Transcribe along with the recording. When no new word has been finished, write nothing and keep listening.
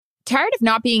Tired of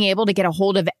not being able to get a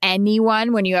hold of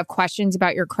anyone when you have questions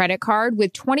about your credit card?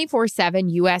 With 24/7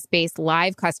 US-based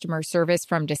live customer service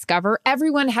from Discover,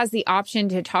 everyone has the option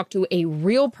to talk to a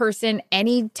real person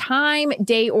anytime,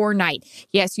 day or night.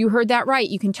 Yes, you heard that right.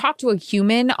 You can talk to a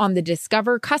human on the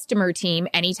Discover customer team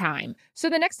anytime. So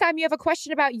the next time you have a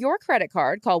question about your credit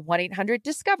card, call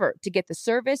 1-800-DISCOVER to get the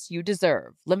service you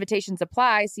deserve. Limitations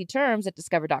apply. See terms at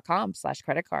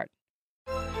discover.com/creditcard.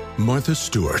 Martha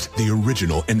Stewart, the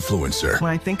original influencer. When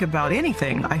I think about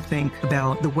anything, I think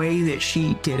about the way that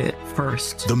she did it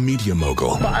first. The media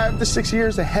mogul. 5 to 6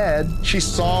 years ahead, she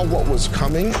saw what was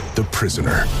coming. The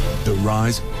prisoner. The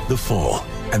rise, the fall,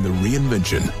 and the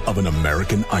reinvention of an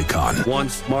American icon.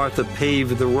 Once Martha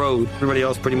paved the road, everybody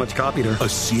else pretty much copied her. A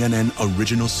CNN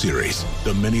original series,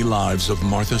 The Many Lives of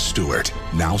Martha Stewart,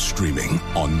 now streaming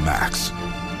on Max.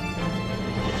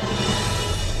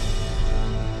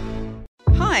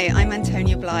 Hi, I'm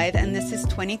Antonia Blythe, and this is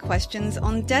 20 Questions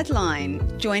on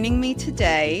Deadline. Joining me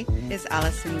today is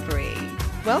Alison Brie.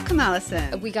 Welcome,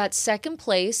 Alison. We got second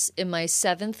place in my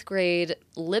 7th grade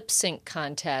lip sync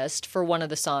contest for one of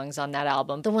the songs on that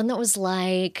album. The one that was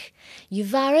like,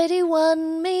 "You've already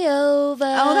won me over."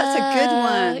 Oh, that's a good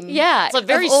one. Yeah. It's a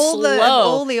very slow. Of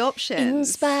all the options. In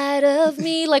spite of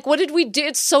me. Like, what did we do?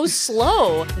 It's so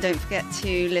slow. Don't forget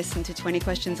to listen to 20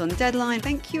 Questions on Deadline.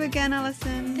 Thank you again,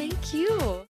 Alison. Thank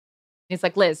you. He's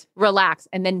like, Liz, relax.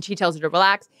 And then she tells her to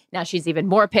relax. Now she's even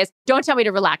more pissed. Don't tell me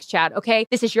to relax, Chad, okay?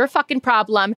 This is your fucking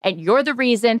problem, and you're the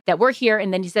reason that we're here.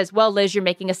 And then he says, well, Liz, you're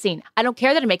making a scene. I don't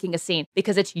care that I'm making a scene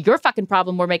because it's your fucking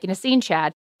problem we're making a scene,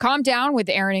 Chad. Calm Down with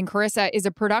Aaron and Carissa is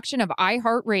a production of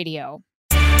iHeartRadio.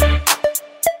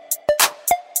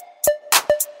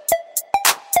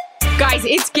 Guys,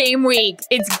 it's game week.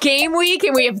 It's game week,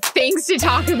 and we have things to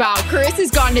talk about.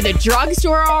 Carissa's gone to the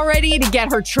drugstore already to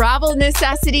get her travel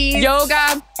necessities.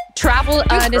 Yoga, travel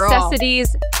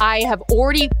necessities. I have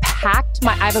already packed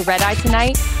I have a red eye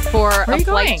tonight for a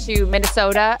flight to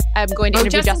Minnesota. I'm going to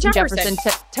interview Justin Jefferson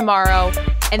tomorrow.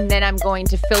 And then I'm going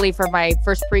to Philly for my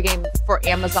first pregame for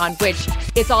Amazon, which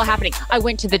it's all happening. I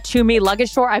went to the Tumi luggage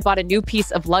store. I bought a new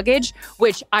piece of luggage,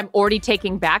 which I'm already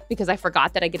taking back because I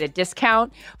forgot that I get a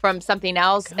discount from something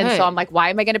else. Good. And so I'm like, why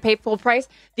am I going to pay full price?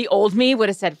 The old me would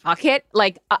have said, fuck it.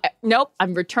 Like, nope,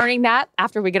 I'm returning that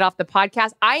after we get off the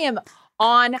podcast. I am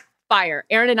on fire.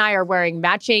 Aaron and I are wearing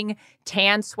matching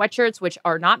tan sweatshirts, which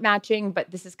are not matching, but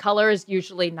color is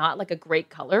usually not like a great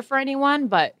color for anyone,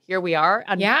 but here we are.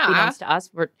 Unbeknownst to us,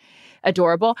 we're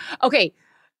adorable. Okay,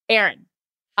 Aaron,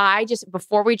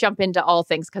 before we jump into all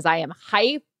things, because I am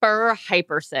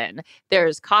hyperson,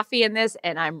 there's coffee in this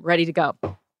and I'm ready to go.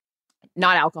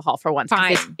 Not alcohol for once.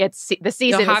 Fine. It's the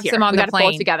season is here. We got to pull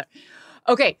it together.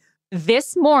 Okay.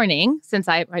 This morning, since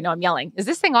I know I'm yelling, is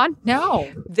this thing on? No.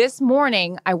 This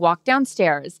morning, I walked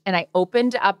downstairs and I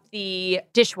opened up the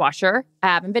dishwasher. I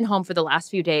haven't been home for the last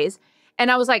few days.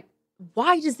 And I was like,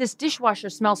 why does this dishwasher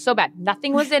smell so bad?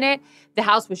 Nothing was in it. The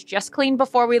house was just cleaned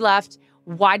before we left.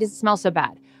 Why does it smell so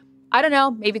bad? I don't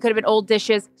know. Maybe it could have been old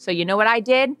dishes. So you know what I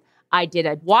did? I did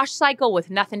a wash cycle with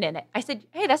nothing in it. I said,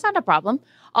 hey, that's not a problem.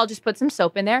 I'll just put some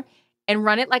soap in there and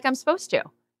run it like I'm supposed to.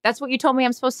 That's what you told me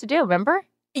I'm supposed to do, remember?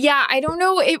 Yeah, I don't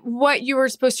know what you were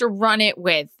supposed to run it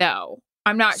with, though.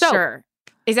 I'm not sure.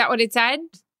 Is that what it said?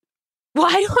 Well,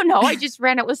 I don't know. I just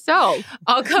ran it with soap.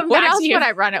 I'll come what back else to you. Would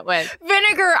I run it with?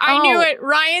 Vinegar. I knew it.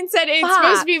 Ryan said it's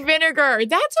supposed to be vinegar.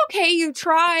 That's okay. You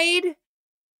tried.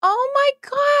 Oh,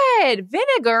 my God.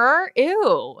 Vinegar.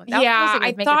 Ew.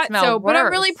 I thought so. But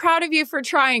I'm really proud of you for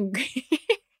trying.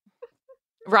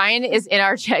 Ryan is in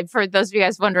our chat. For those of you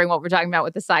guys wondering what we're talking about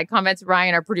with the side comments,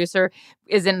 Ryan, our producer,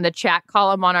 is in the chat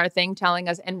column on our thing telling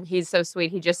us, and he's so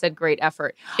sweet. He just said, great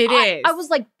effort. It is. I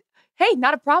was like, hey,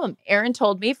 not a problem. Erin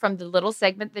told me from the little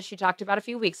segment that she talked about a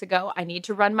few weeks ago, I need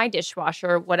to run my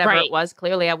dishwasher, whatever it was.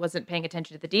 Clearly, I wasn't paying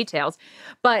attention to the details.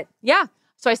 But yeah,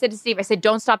 so I said to Steve,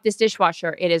 don't stop this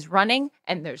dishwasher. It is running,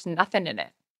 and there's nothing in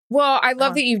it. Well, I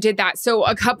love that you did that. So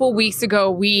a couple weeks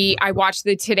ago, I watched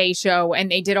the Today Show, and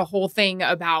they did a whole thing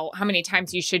about how many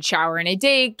times you should shower in a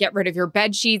day, get rid of your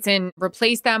bed sheets and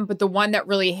replace them. But the one that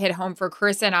really hit home for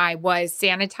Chris and I was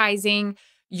sanitizing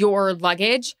your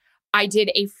luggage. I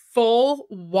did a full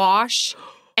wash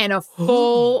and a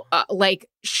full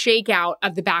shakeout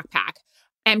of the backpack.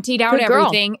 Emptied out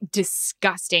everything.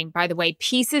 Disgusting, by the way.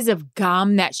 Pieces of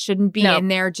gum that shouldn't be in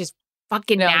there. Just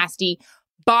fucking nasty.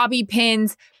 Bobby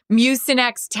pins.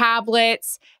 Mucinex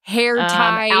tablets, hair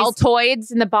ties,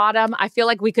 Altoids in the bottom. I feel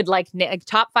like we could like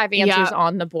top 5 answers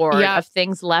on the board of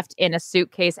things left in a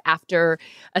suitcase after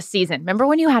a season. Remember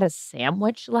when you had a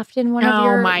sandwich left in one of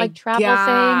your like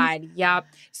travel things? Yep.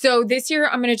 So this year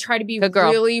I'm going to try to be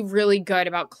really, really good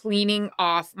about cleaning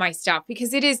off my stuff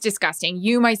because it is disgusting.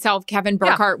 You, myself, Kevin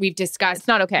Burkhart, we've discussed. It's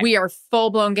not okay. We are full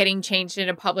blown getting changed in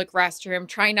a public restroom,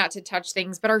 trying not to touch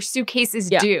things, but our suitcases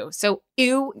do. So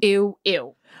ew, ew,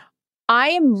 ew.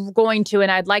 I am going to,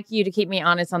 and I'd like you to keep me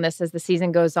honest on this as the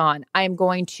season goes on, I am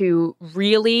going to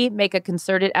really make a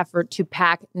concerted effort to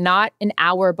pack not an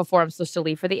hour before I'm supposed to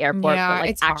leave for the airport, but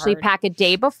like actually pack a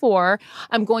day before.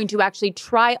 I'm going to actually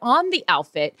try on the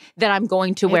outfit that I'm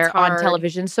going to wear on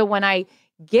television. So when I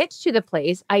get to the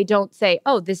place, I don't say,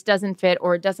 oh, this doesn't fit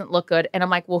or it doesn't look good. And I'm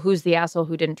like, well, who's the asshole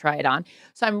who didn't try it on?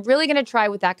 So I'm really going to try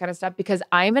with that kind of stuff because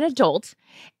I'm an adult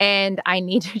and I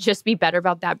need to just be better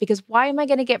about that because why am I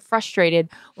going to get frustrated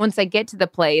once I get to the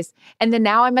place? And then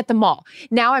now I'm at the mall.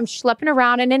 Now I'm schlepping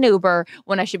around in an Uber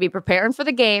when I should be preparing for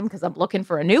the game because I'm looking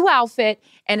for a new outfit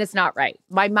and it's not right.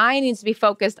 My mind needs to be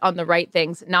focused on the right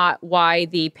things, not why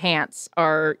the pants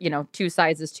are, 2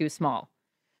 sizes too small.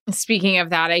 Speaking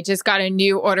of that, I just got a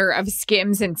new order of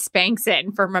Skims and Spanx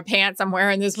in for my pants I'm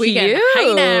wearing this weekend.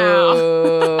 Hey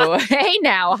now. Hey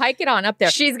now. Hike it on up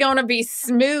there. She's going to be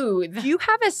smooth. Do you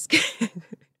have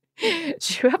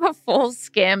a full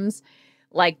Skims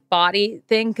like body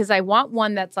thing? Because I want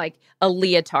one that's like a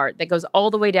leotard that goes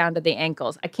all the way down to the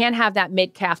ankles. I can't have that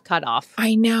mid-calf cut off.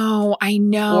 I know.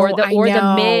 Or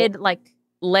the mid like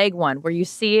leg one where you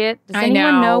see it. Does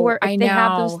anyone know where if they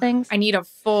have those things? I need a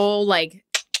full like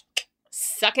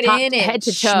suck it in and head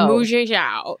to toe. Smoosh it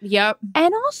out. Yep.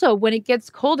 And also, when it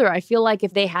gets colder, I feel like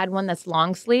if they had one that's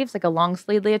long sleeves, like a long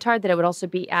sleeve leotard, that it would also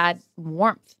add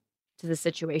warmth to the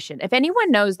situation. If anyone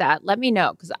knows that, let me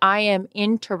know because I am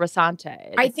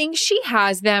interesante. I think she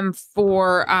has them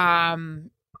for arms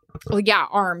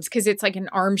because it's like an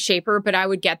arm shaper, but I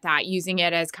would get that using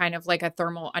it as kind of like a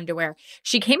thermal underwear.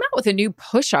 She came out with a new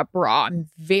push-up bra. I'm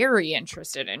very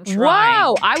interested in trying.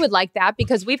 Wow, I would like that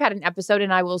because we've had an episode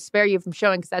and I will spare you from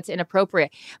showing because that's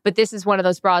inappropriate. But this is one of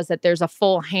those bras that there's a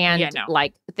full hand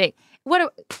like thing.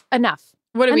 Enough.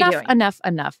 What are we doing? Enough.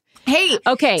 Hey,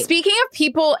 okay. Speaking of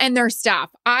people and their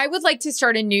stuff, I would like to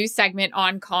start a new segment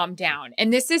on Calm Down.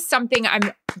 And this is something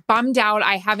I'm bummed out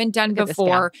I haven't done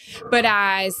before. But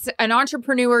as an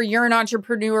entrepreneur, you're an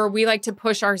entrepreneur, we like to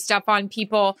push our stuff on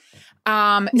people.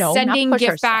 Sending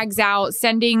gift bags out,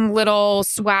 sending little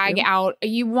swag out.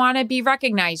 You want to be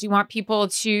recognized. You want people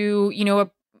to,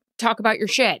 talk about your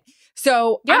shit.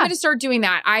 So I'm going to start doing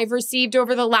that. I've received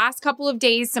over the last couple of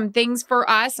days some things for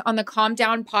us on the Calm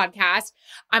Down podcast.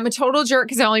 I'm a total jerk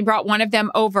because I only brought one of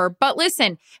them over. But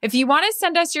listen, if you want to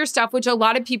send us your stuff, which a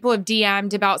lot of people have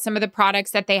DM'd about some of the products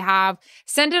that they have,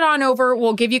 send it on over.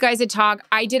 We'll give you guys a talk.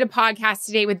 I did a podcast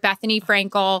today with Bethany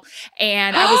Frankel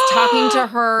and I was talking to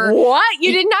her. What?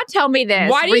 You did not tell me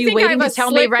this. Why do you think I have a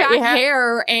slick back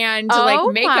hair and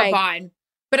makeup on?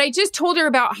 But I just told her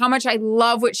about how much I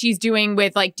love what she's doing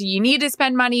with do you need to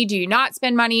spend money? Do you not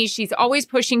spend money? She's always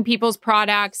pushing people's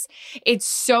products. It's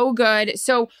so good.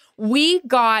 So we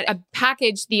got a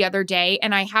package the other day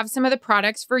and I have some of the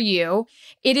products for you.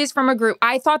 It is from a group.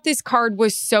 I thought this card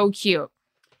was so cute.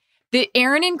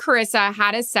 Aaron and Carissa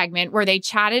had a segment where they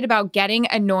chatted about getting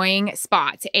annoying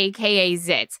spots, aka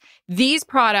zits. These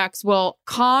products will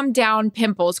calm down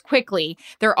pimples quickly.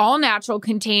 They're all natural,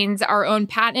 contains our own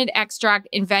patented extract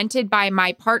invented by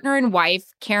my partner and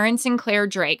wife, Karen Sinclair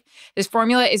Drake. This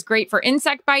formula is great for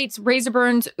insect bites, razor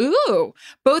burns,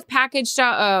 both packaged.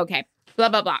 Okay, blah,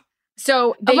 blah, blah.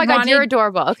 So oh my God, you're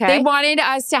adorable. Okay. They wanted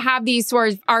us to have these so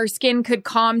our skin could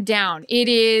calm down. It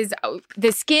is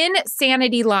the Skin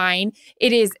Sanity line.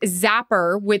 It is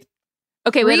Zapper with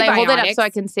okay, wait, hold it up so I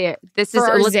can see it. This is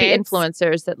let's be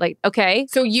influencers that okay.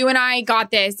 So you and I got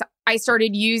this. I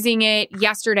started using it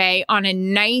yesterday on a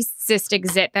nice cystic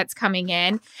zit that's coming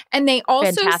in. And they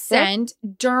also sent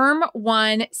Derm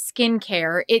One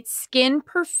Skincare. It's skin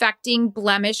perfecting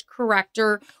blemish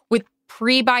corrector with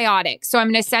prebiotics. So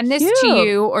I'm going to send this to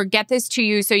you or get this to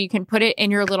you so you can put it in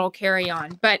your little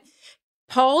carry-on. But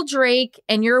Paul Drake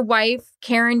and your wife,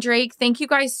 Karen Drake, thank you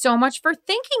guys so much for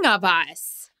thinking of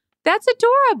us. That's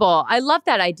adorable. I love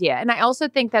that idea. And I also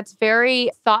think that's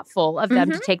very thoughtful of them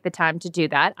to take the time to do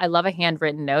that. I love a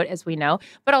handwritten note, as we know,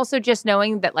 but also just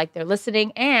knowing that they're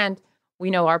listening and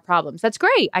we know our problems. That's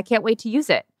great. I can't wait to use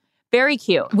it. Very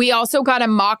cute. We also got a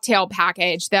mocktail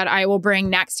package that I will bring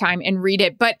next time and read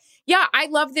it. But yeah, I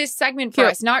love this segment for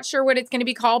us. Not sure what it's going to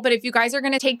be called, but if you guys are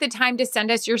going to take the time to send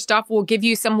us your stuff, we'll give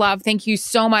you some love. Thank you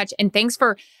so much. And thanks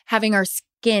for having our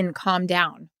fucking calm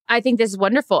down. I think this is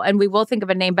wonderful. And we will think of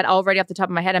a name, but already off the top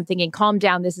of my head, I'm thinking, calm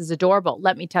down. This is adorable.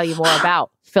 Let me tell you more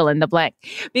about fill in the blank.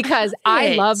 Because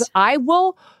I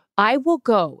will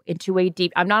go into a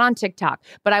deep, I'm not on TikTok,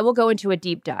 but I will go into a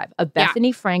deep dive of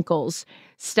Bethany Frankel's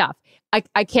stuff.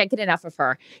 I can't get enough of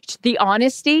her. The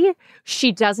honesty,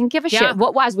 she doesn't give a shit.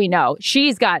 What as we know,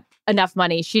 she's got enough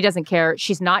money. She doesn't care.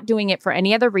 She's not doing it for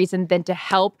any other reason than to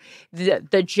help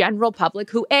the general public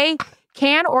who,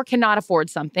 can or cannot afford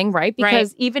something, right?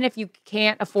 Because even if you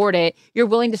can't afford it, you're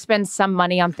willing to spend some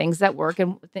money on things that work,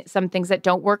 and some things that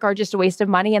don't work are just a waste of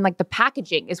money. And like the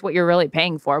packaging is what you're really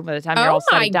paying for by the time you're all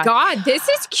said and done. Oh my God, this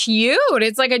is cute.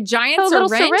 It's like a giant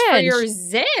syringe for your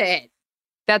zit.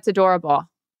 That's adorable.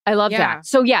 I love that.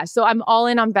 So I'm all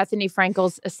in on Bethany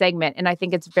Frankel's segment, and I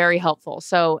think it's very helpful.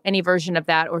 So any version of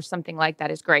that or something like that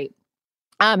is great.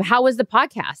 How was the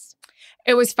podcast?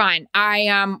 It was fun.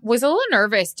 I was a little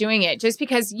nervous doing it just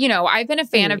because, I've been a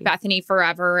fan of Bethany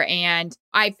forever. And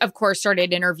I, of course,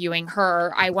 started interviewing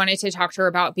her. I wanted to talk to her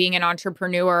about being an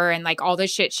entrepreneur and like all the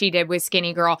shit she did with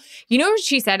Skinny Girl. You know what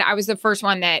she said? I was the first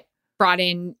one that brought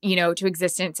in, to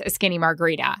existence a skinny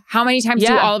margarita. How many times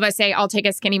do all of us say, I'll take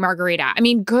a skinny margarita? I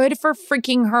mean, good for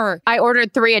freaking her. I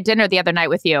ordered 3 at dinner the other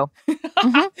night with you.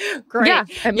 Great. Yeah,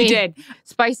 you did.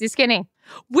 Spicy skinny.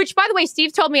 Which, by the way,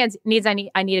 Steve told me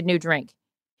I need a new drink.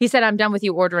 He said, I'm done with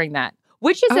you ordering that,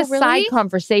 which is side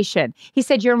conversation. He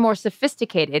said, you're more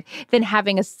sophisticated than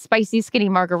having a spicy, skinny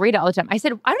margarita all the time. I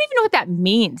said, I don't even know what that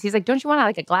means. He's like, don't you want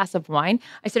like a glass of wine?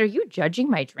 I said, are you judging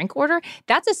my drink order?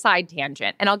 That's a side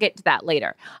tangent, and I'll get to that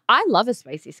later. I love a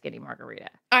spicy, skinny margarita.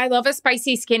 I love a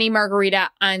spicy, skinny margarita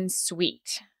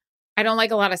unsweet. I don't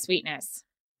like a lot of sweetness.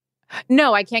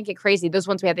 No, I can't get crazy. Those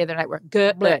ones we had the other night were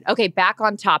good. Okay, back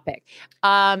on topic.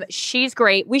 She's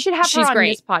great. We should have her on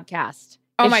this podcast.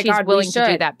 Oh my God, she's willing to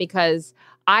do that, because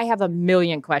I have a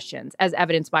million questions, as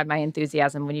evidenced by my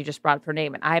enthusiasm when you just brought up her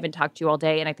name. And I haven't talked to you all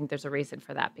day, and I think there's a reason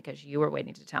for that, because you were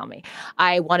waiting to tell me.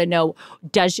 I want to know,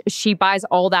 does she buys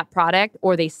all that product,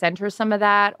 or they send her some of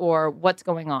that, or what's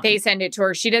going on? They send it to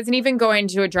her. She doesn't even go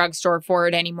into a drugstore for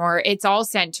it anymore. It's all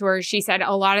sent to her. She said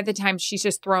a lot of the time she's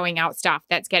just throwing out stuff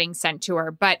that's getting sent to her.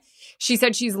 But she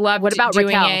said she's loved doing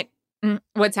Raquel? it.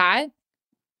 What's that?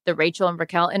 The Rachel and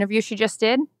Raquel interview she just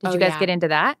did. Did you guys get into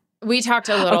that? We talked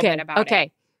a little bit about it.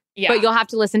 Okay. Yeah. But you'll have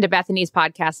to listen to Bethany's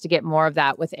podcast to get more of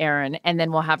that with Erin, and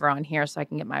then we'll have her on here so I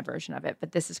can get my version of it.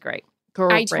 But this is great.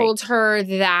 I told her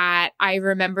that I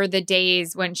remember the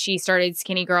days when she started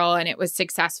Skinny Girl and it was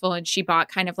successful, and she bought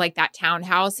kind of like that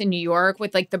townhouse in New York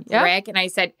with like the brick. And I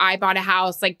said, I bought a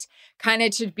house like kind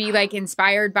of to be like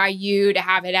inspired by you, to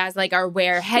have it as like our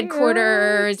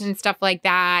headquarters and stuff like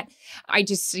that. I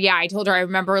told her I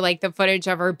remember like the footage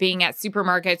of her being at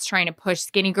supermarkets trying to push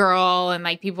Skinny Girl, and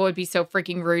like people would be so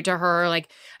freaking rude to her. Like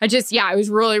it was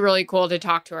really, really cool to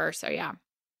talk to her. So yeah.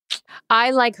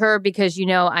 I like her because,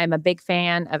 I'm a big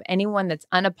fan of anyone that's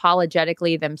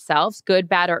unapologetically themselves, good,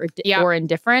 bad, or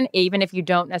indifferent. Even if you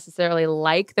don't necessarily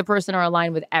like the person or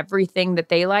align with everything that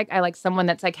they like. I like someone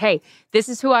that's like, hey, this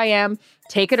is who I am,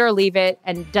 take it or leave it,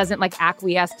 and doesn't like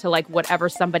acquiesce to like whatever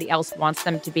somebody else wants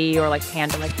them to be, or like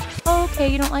handle like, oh, okay,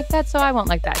 you don't like that, so I won't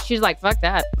like that. She's like, fuck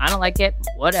that. I don't like it.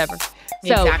 Whatever.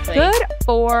 So good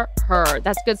for her.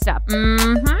 That's good stuff.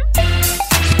 Mm-hmm.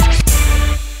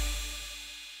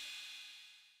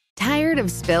 Tired of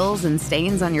spills and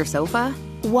stains on your sofa?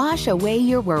 Wash away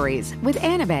your worries with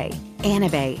Anabay.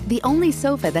 Anabay, the only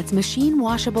sofa that's machine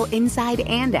washable inside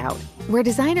and out, where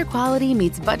designer quality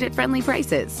meets budget-friendly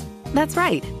prices. That's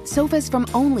right, sofas from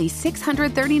only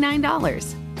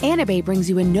 $639. Anabay brings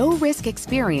you a no-risk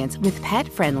experience with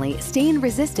pet-friendly,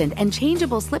 stain-resistant, and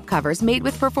changeable slipcovers made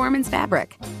with performance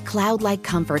fabric, cloud-like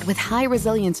comfort with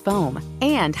high-resilience foam,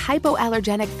 and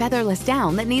hypoallergenic featherless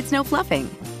down that needs no fluffing.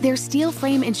 Their steel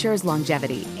frame ensures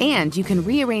longevity, and you can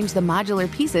rearrange the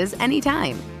modular pieces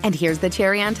anytime. And here's the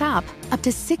cherry on top, up to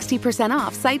 60%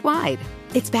 off site-wide.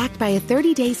 It's backed by a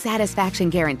 30-day satisfaction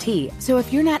guarantee, so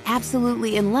if you're not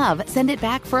absolutely in love, send it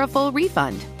back for a full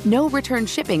refund. No return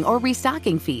shipping or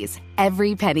restocking fees.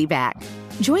 Every penny back.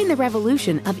 Join the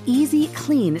revolution of easy,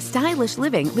 clean, stylish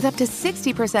living with up to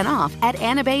 60% off at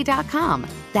anabay.com.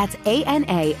 That's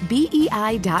ANABEI.com.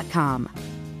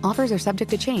 Offers are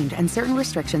subject to change and certain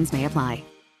restrictions may apply.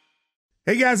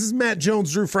 Hey guys, this is Matt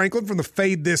Jones, Drew Franklin from the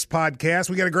Fade This podcast.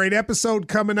 We got a great episode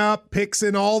coming up, picks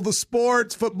in all the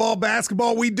sports, football,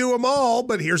 basketball, we do them all,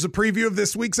 but here's a preview of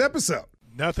this week's episode.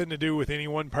 Nothing to do with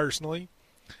anyone personally,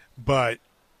 but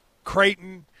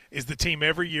Creighton is the team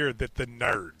every year that the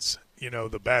nerds,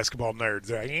 the basketball nerds,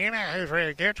 they're like, who's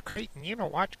really good? Creighton,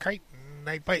 watch Creighton.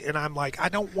 They play, and I'm like, I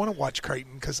don't want to watch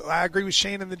Creighton because I agree with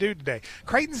Shannon the dude today.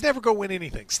 Creighton's never going to win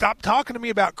anything. Stop talking to me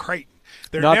about Creighton.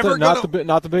 They're not never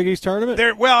the Big East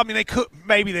tournament. Well, I mean, they could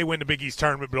maybe they win the Big East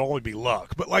tournament, but it'll only be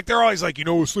luck. But like they're always like,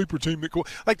 a sleeper team that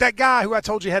like that guy who I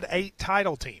told you had 8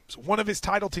 title teams. One of his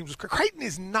title teams was Creighton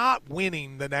is not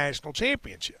winning the national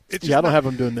championship. It's just I don't have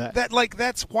them doing that.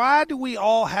 That's why do we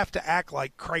all have to act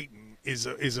like Creighton is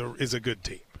a good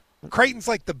team? Creighton's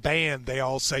like the band they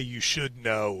all say you should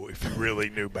know if you really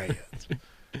knew bands.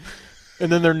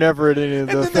 And then they're never at any of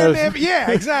those. Yeah,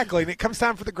 exactly. And it comes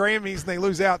time for the Grammys, and they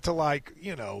lose out to,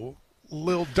 Lil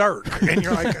Durk. And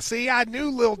you're like, see, I knew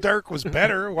Lil Durk was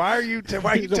better. Why are you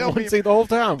telling me? The whole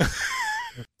time.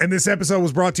 And this episode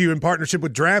was brought to you in partnership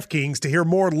with DraftKings. To hear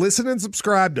more, listen and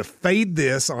subscribe to Fade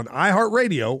This on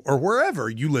iHeartRadio or wherever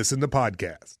you listen to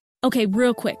podcasts. Okay,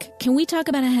 real quick. Can we talk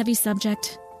about a heavy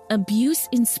subject? Abuse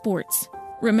in sports.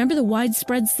 Remember the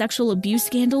widespread sexual abuse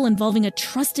scandal involving a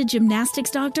trusted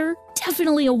gymnastics doctor?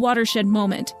 Definitely a watershed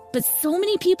moment. But so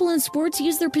many people in sports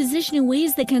use their position in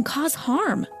ways that can cause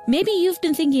harm. Maybe you've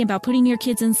been thinking about putting your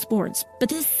kids in sports, but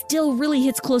this still really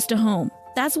hits close to home.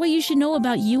 That's why you should know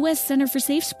about U.S. Center for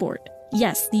Safe Sport.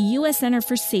 Yes, the U.S. Center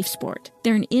for Safe Sport.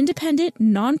 They're an independent,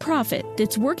 nonprofit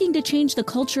that's working to change the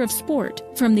culture of sport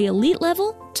from the elite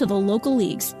level to the local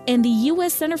leagues. And the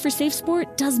U.S. Center for Safe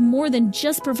Sport does more than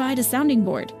just provide a sounding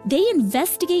board. They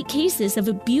investigate cases of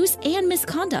abuse and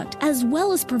misconduct, as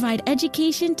well as provide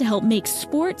education to help make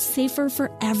sports safer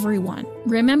for everyone.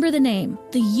 Remember the name,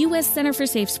 the U.S. Center for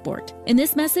Safe Sport. And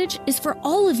this message is for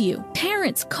all of you,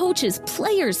 parents, coaches,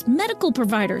 players, medical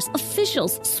providers,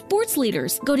 officials, sports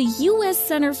leaders. Go to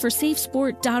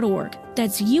uscenterforsafesport.org.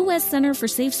 That's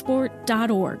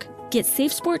uscenterforsafesport.org. Get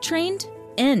safe sport trained.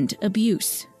 End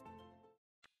abuse.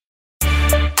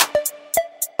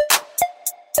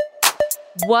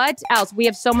 What else? We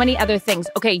have so many other things.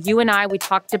 Okay, you and I, we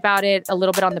talked about it a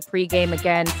little bit on the pregame.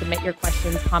 Again, submit your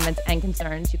questions, comments, and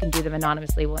concerns. You can do them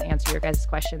anonymously. We'll answer your guys'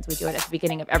 questions. We do it at the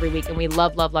beginning of every week, and we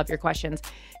love, love, love your questions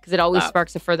because it always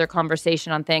sparks a further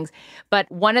conversation on things.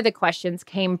 But one of the questions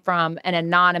came from an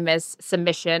anonymous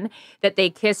submission that they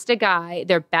kissed a guy,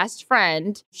 their best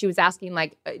friend. She was asking,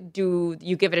 do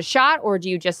you give it a shot or do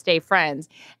you just stay friends?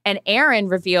 And Erin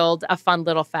revealed a fun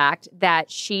little fact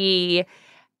that she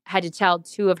had to tell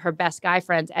 2 of her best guy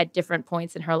friends at different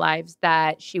points in her lives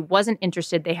that she wasn't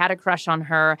interested. They had a crush on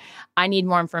her. I need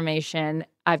more information.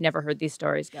 I've never heard these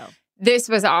stories go. This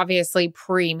was obviously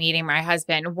pre-meeting my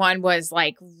husband. One was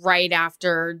right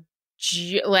after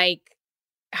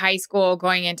high school,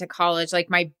 going into college,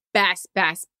 my best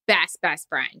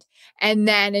friend. And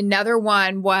then another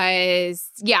one was,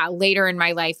 later in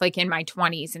my life, in my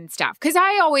 20s and stuff. Because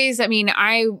I always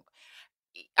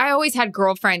had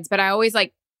girlfriends, but I always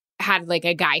had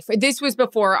a guy friend. This was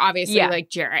before obviously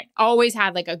Jarrett. Always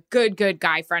had a good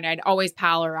guy friend I'd always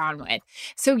pal around with.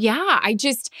 So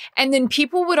and then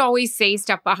people would always say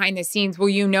stuff behind the scenes. Well,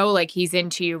 he's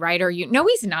into you, right? Or no,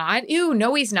 he's not. Ew,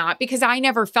 no, he's not. Because I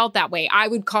never felt that way. I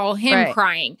would call him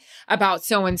crying about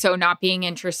so-and-so not being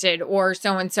interested or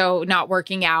so-and-so not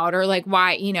working out or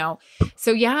why,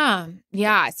 So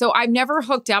yeah. So I've never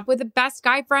hooked up with a best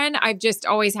guy friend. I've just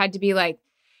always had to be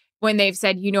when they've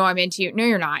said, I'm into you. No,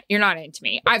 you're not. You're not into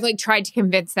me. I've tried to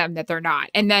convince them that they're not.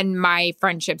 And then my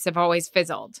friendships have always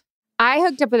fizzled. I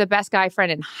hooked up with a best guy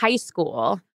friend in high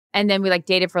school. And then we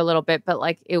dated for a little bit, but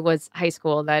it was high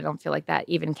school that I don't feel that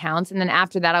even counts. And then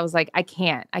after that, I was I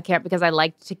can't because I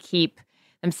like to keep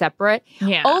them separate.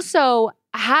 Yeah. Also,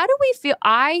 how do we feel?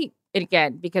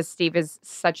 Again, because Steve is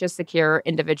such a secure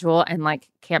individual and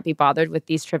can't be bothered with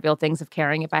these trivial things of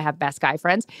caring if I have best guy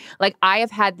friends. I have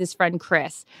had this friend,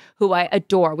 Chris, who I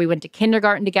adore. We went to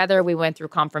kindergarten together. We went through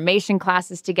confirmation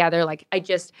classes together. I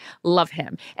just love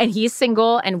him. And he's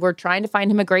single and we're trying to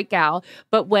find him a great gal.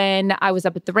 But when I was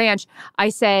up at the ranch, I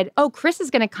said, oh, Chris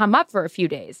is going to come up for a few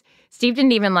days. Steve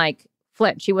didn't even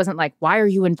flinch. He wasn't why are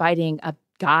you inviting a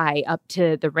guy up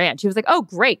to the ranch? He was oh,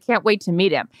 great. Can't wait to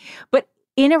meet him. But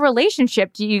in a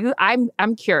relationship,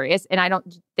 I'm curious, and I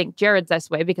don't think Jared's this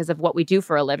way because of what we do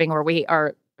for a living, where we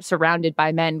are surrounded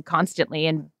by men constantly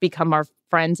and become our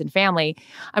friends and family.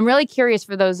 I'm really curious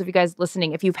for those of you guys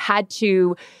listening, if you've had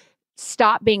to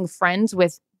stop being friends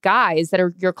with guys that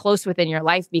you're close with in your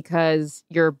life because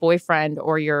your boyfriend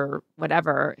or your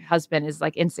whatever husband is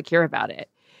insecure about it.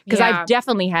 Because I've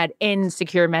definitely had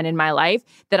insecure men in my life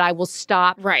that I will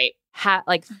stop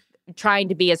trying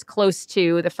to be as close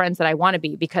to the friends that I want to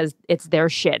be because it's their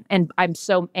shit. And I'm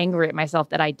so angry at myself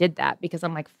that I did that because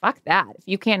I'm fuck that. If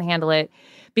you can't handle it,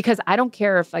 because I don't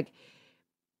care if I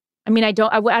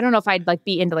don't know if I'd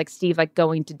be into Steve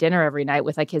going to dinner every night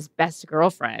with his best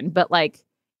girlfriend, but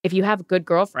if you have good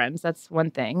girlfriends, that's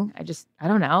one thing. I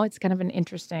don't know. It's kind of an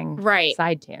interesting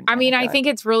side tangent. I mean, I think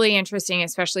it's really interesting,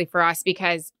 especially for us,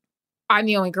 because I'm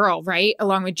the only girl, right?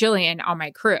 Along with Jillian on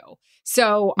my crew.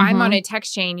 So I'm on a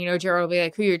text chain, Jared will be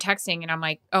like, who you're texting? And I'm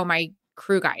like, oh, my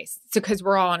crew guys. So because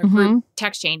we're all on a group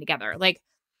text chain together. Like,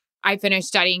 I finished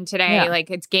studying today,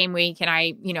 like it's game week, and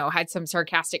I, had some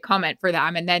sarcastic comment for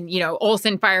them. And then,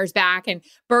 Olsen fires back and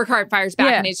Burkhart fires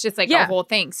back. And it's just like a whole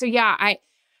thing. So I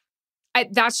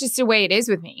that's just the way it is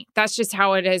with me. That's just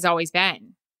how it has always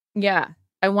been. Yeah.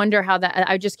 I wonder how that,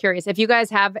 I'm just curious. If you guys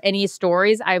have any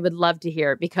stories, I would love to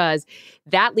hear, because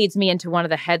that leads me into one of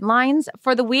the headlines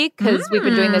for the week, because we've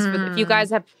been doing this. If you guys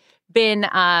have been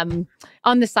on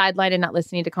the sideline and not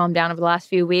listening to Calm Down over the last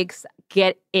few weeks,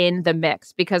 get in the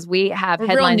mix, because we have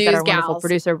headlines that our wonderful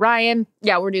producer Ryan.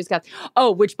 Yeah, we're news gals.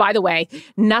 Oh, which, by the way,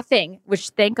 which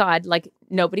thank God, like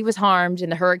nobody was harmed,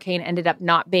 and the hurricane ended up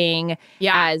not being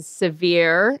as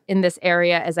severe in this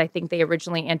area as I think they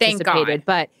originally anticipated.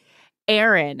 But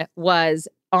Erin was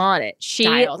on it. She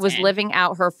was living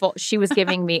out her full, she was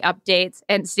giving me updates,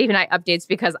 and Steve and I updates,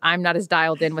 because I'm not as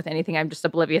dialed in with anything. I'm just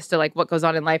oblivious to like what goes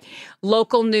on in life.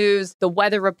 Local news, the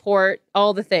weather report,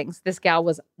 all the things. This gal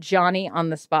was Johnny on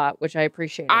the spot, which I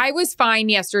appreciate. I was fine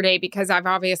yesterday because I've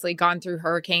obviously gone through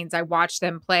hurricanes. I watch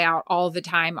them play out all the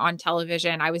time on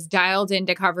television. I was dialed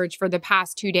into coverage for the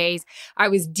past 2 days. I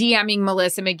was DMing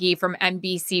Melissa McGee from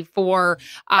NBC4.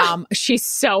 She's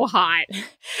so hot.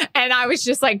 And I was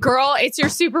just like, girl, it's your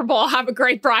Super Bowl. Have a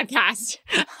great broadcast.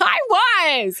 I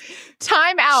was.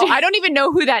 Time out. I don't even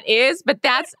know who that is, but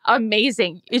that's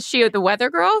amazing. Is she the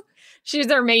weather girl? She's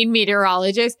their main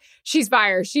meteorologist. She's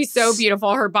fire. She's so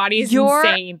beautiful. Her body is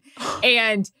insane.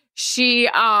 And she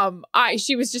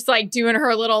was just like doing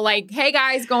her little like, hey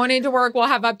guys, going into work. We'll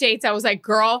have updates. I was like,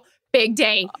 girl, big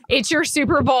day. It's your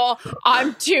Super Bowl.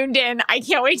 I'm tuned in. I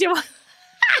can't wait to watch.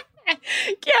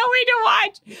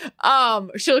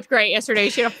 She looked great yesterday.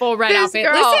 She had a full red outfit.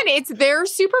 Girl. Listen, it's their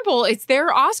Super Bowl. It's their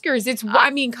Oscars.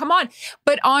 I mean, come on.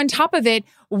 But on top of it,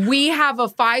 we have a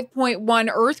 5.1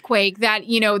 earthquake that,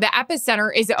 the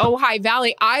epicenter is Ojai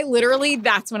Valley.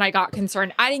 That's when I got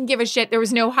concerned. I didn't give a shit. There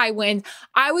was no high winds.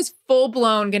 I was full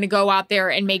blown going to go out there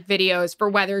and make videos for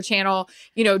Weather Channel,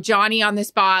 Johnny on the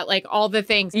spot, like all the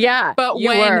things. Yeah. But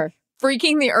when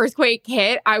freaking the earthquake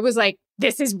hit, I was like,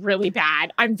 this is really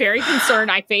bad. I'm very concerned.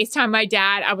 I FaceTime my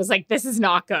dad. I was like, this is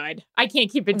not good. I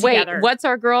can't keep it together. Wait, what's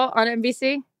our girl on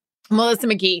NBC? Melissa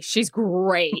McGee. She's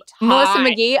great. Melissa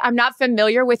McGee, I'm not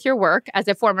familiar with your work as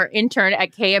a former intern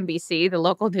at KMBC, the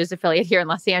local news affiliate here in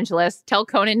Los Angeles. Tell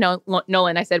Conan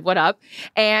Nolan I said, what up?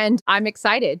 And I'm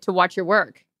excited to watch your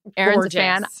work. Erin's a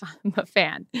fan. I'm a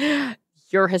fan.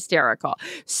 You're hysterical.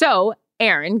 So,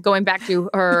 Erin, going back to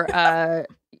her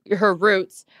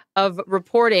roots of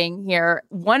reporting here,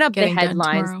 one of the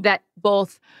headlines that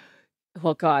both,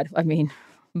 well, God, I mean,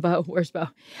 Bo, where's Bo?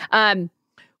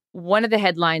 One of the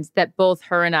headlines that both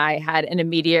her and I had an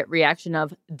immediate reaction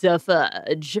of the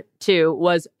fudge to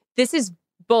was, this is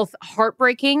both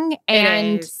heartbreaking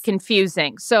and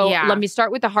confusing. So let me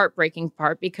start with the heartbreaking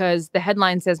part, because the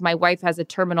headline says, my wife has a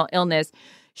terminal illness.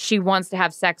 She wants to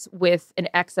have sex with an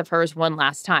ex of hers one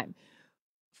last time.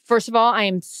 First of all, I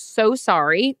am so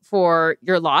sorry for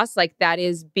your loss. Like, that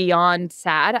is beyond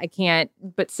sad. I can't,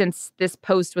 but since this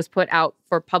post was put out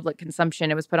for public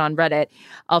consumption, it was put on Reddit.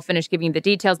 I'll finish giving you the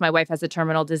details. My wife has a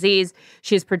terminal disease.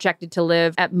 She is projected to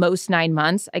live at most 9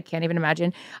 months. I can't even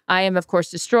imagine. I am, of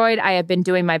course, destroyed. I have been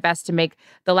doing my best to make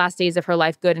the last days of her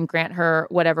life good and grant her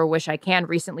whatever wish I can.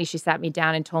 Recently, she sat me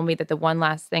down and told me that the one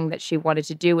last thing that she wanted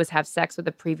to do was have sex with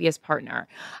a previous partner.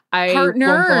 I won't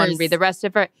go on and read the rest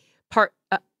of her.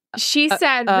 She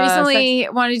said recently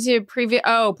wanted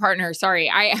to partner.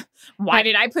 Sorry. Why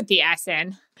did I put the S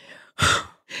in?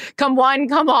 Come one,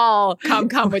 come all. Come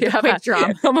with the quick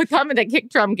drum. Come with the kick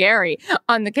drum, Gary,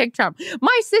 on the kick drum.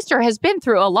 My sister has been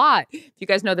through a lot. If you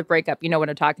guys know the breakup, you know what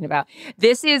I'm talking about.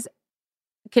 This is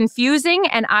confusing,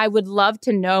 and I would love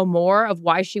to know more of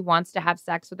why she wants to have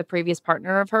sex with a previous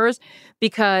partner of hers,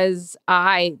 because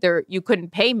you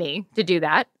couldn't pay me to do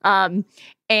that.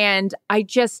 And I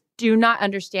just do not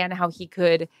understand how he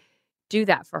could do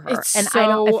that for her. It's and so I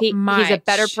don't, if he's a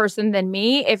better much. person than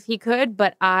me if he could,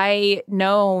 but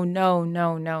no.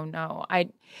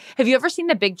 Have you ever seen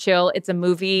The Big Chill? It's a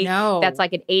movie that's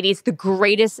like an 80s, the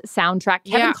greatest soundtrack.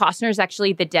 Kevin Costner is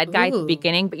actually the dead guy at the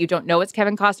beginning, but you don't know it's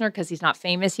Kevin Costner because he's not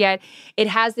famous yet. It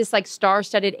has this like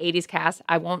star-studded 80s cast.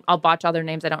 I'll botch all their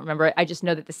names. I don't remember it. I just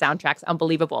know that the soundtrack's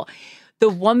unbelievable. The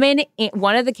woman,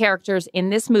 one of the characters in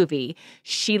this movie,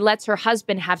 she lets her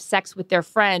husband have sex with their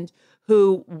friend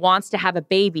who wants to have a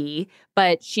baby,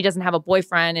 but she doesn't have a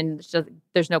boyfriend and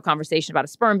there's no conversation about a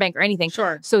sperm bank or anything.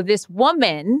 Sure. So this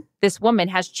woman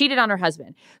has cheated on her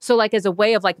husband. So like as a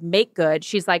way of like make good,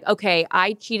 she's like, okay,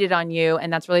 I cheated on you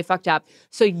and that's really fucked up.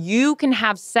 So you can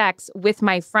have sex with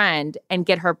my friend and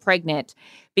get her pregnant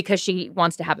because she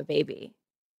wants to have a baby.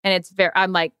 And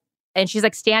I'm like, and she's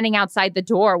like standing outside the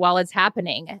door while it's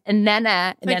happening. And then,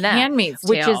 Handmaid's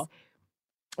which Tale. is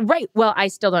right. Well, I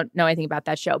still don't know anything about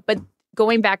that show, but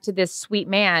going back to this sweet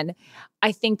man,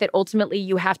 I think that ultimately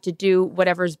you have to do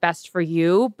whatever's best for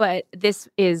you, but this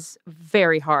is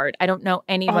very hard. I don't know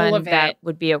anyone that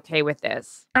would be okay with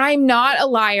this. I'm not a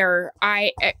liar.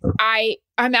 I'm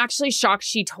actually shocked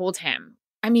she told him.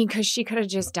 I mean, because she could have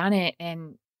just done it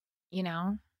and,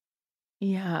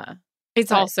 Yeah. It's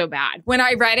all so bad. When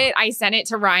I read it, I sent it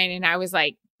to Ryan and I was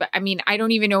like, I mean, I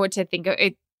don't even know what to think of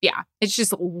it. Yeah, it's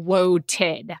just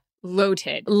loaded.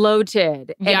 And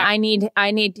yeah.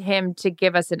 I need him to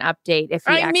give us an update if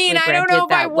he I mean, I don't know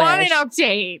if I want an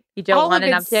update. You don't want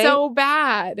an update? So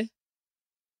bad.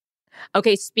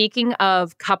 Okay, speaking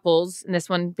of couples, and this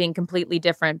one being completely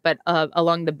different, but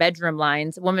along the bedroom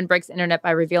lines, a woman breaks internet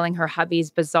by revealing her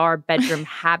hubby's bizarre bedroom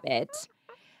habit.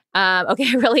 Okay,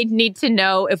 I really need to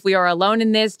know if we are alone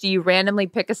in this. Do you randomly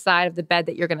pick a side of the bed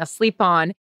that you're going to sleep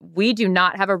on? We do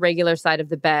not have a regular side of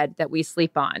the bed that we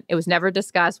sleep on. It was never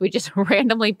discussed. We just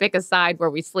randomly pick a side where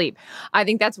we sleep. I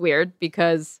think that's weird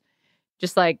because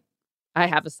just like I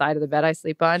have a side of the bed I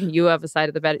sleep on, you have a side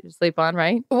of the bed you sleep on,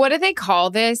 right? What do they call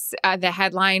this? The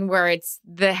headline where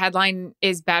the headline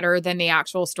is better than the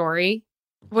actual story?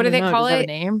 What do they call it? Does that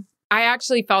have a name? I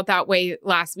actually felt that way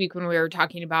last week when we were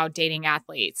talking about dating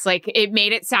athletes. Like, it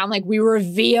made it sound like we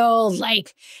revealed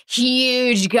like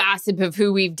huge gossip of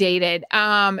who we've dated.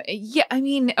 Yeah, I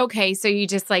mean, okay, so you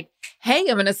just like, hey,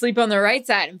 I'm going to sleep on the right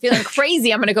side. I'm feeling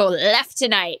crazy. I'm going to go left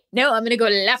tonight. No, I'm going to go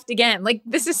left again. Like,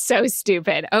 this is so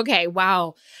stupid. Okay,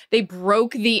 wow. They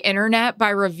broke the internet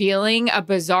by revealing a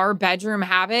bizarre bedroom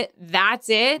habit. That's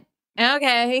it?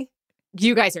 Okay.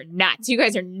 You guys are nuts. You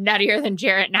guys are nuttier than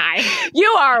Jarrett and I. You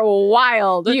are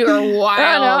wild. You are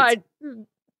wild.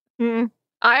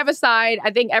 I have a side. I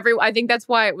think that's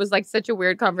why it was like such a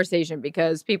weird conversation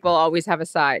because people always have a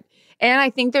side. And I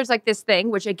think there's like this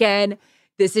thing, which again,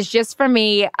 this is just for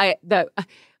me.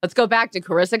 Let's go back to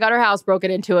Carissa got her house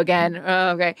broken into again.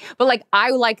 Okay. But like, I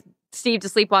like Steve to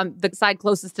sleep on the side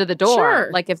closest to the door. Sure.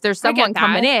 Like if there's someone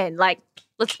coming in, like,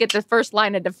 let's get the first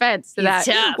line of defense to that.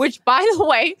 Tough. Which, by the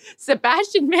way,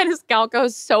 Sebastian Maniscalco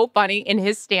is so funny in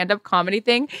his stand-up comedy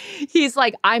thing. He's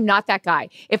like, I'm not that guy.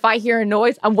 If I hear a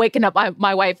noise, I'm waking up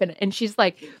my wife. And she's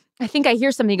like, I think I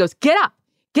hear something. He goes, get up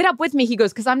with me. He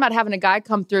goes, because I'm not having a guy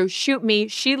come through, shoot me.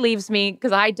 She leaves me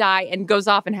because I die and goes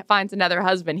off and finds another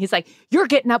husband. He's like, you're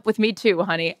getting up with me too,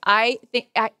 honey. I think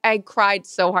I cried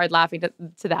so hard laughing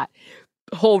to that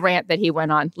whole rant that he went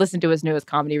on. Listen to his newest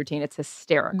comedy routine. It's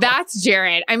hysterical. That's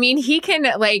Jarrett. I mean, he can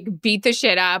like beat the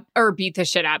shit out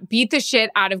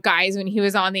of guys when he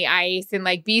was on the ice and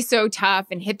like be so tough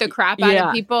and hit the crap out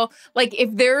of people. Like if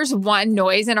there's one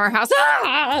noise in our house,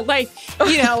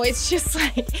 it's just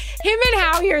like him and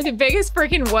Howie are the biggest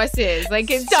freaking wusses.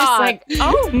 Like it's just like,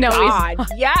 oh no, God.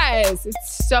 Yes,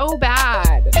 it's so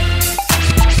bad.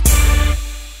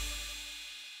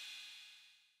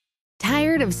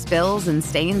 Tired of spills and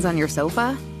stains on your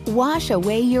sofa? Wash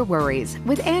away your worries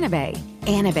with Anabay.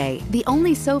 Anabay, the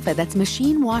only sofa that's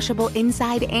machine washable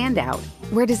inside and out,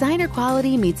 where designer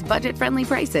quality meets budget-friendly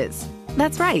prices.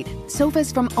 That's right,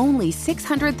 sofas from only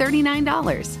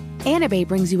 $639. Anabay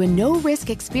brings you a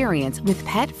no-risk experience with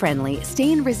pet-friendly,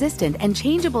 stain-resistant, and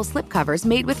changeable slipcovers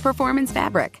made with performance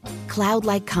fabric,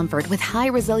 cloud-like comfort with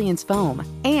high-resilience foam,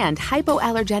 and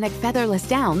hypoallergenic featherless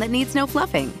down that needs no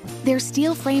fluffing. Their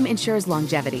steel frame ensures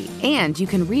longevity, and you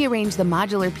can rearrange the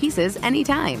modular pieces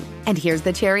anytime. And here's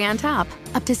the cherry on top,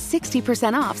 up to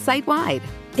 60% off site-wide.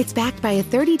 It's backed by a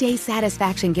 30-day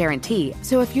satisfaction guarantee,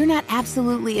 so if you're not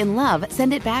absolutely in love,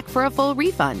 send it back for a full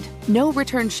refund. No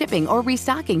return shipping or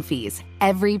restocking fees.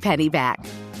 Every penny back.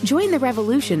 Join the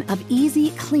revolution of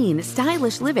easy, clean,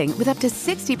 stylish living with up to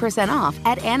 60% off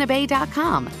at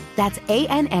anabay.com. That's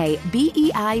ANABEI.com.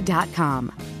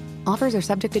 Offers are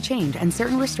subject to change and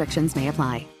certain restrictions may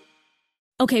apply.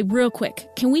 Okay, real quick.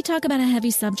 Can we talk about a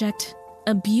heavy subject?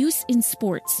 Abuse in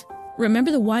sports.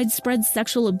 Remember the widespread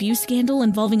sexual abuse scandal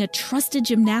involving a trusted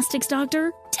gymnastics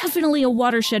doctor? Definitely a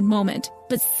watershed moment.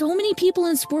 But so many people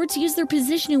in sports use their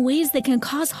position in ways that can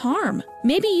cause harm.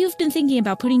 Maybe you've been thinking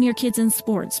about putting your kids in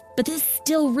sports, but this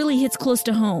still really hits close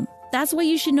to home. That's why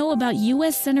you should know about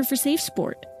U.S. Center for Safe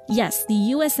Sport. Yes, the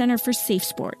U.S. Center for Safe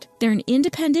Sport. They're an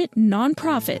independent,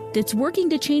 nonprofit that's working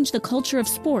to change the culture of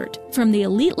sport, from the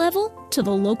elite level to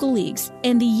the local leagues.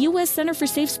 And the U.S. Center for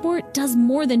Safe Sport does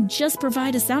more than just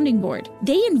provide a sounding board.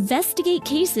 They investigate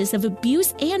cases of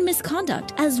abuse and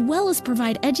misconduct, as well as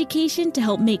provide education to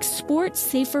help make sport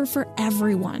safer for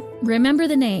everyone. Remember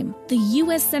the name, the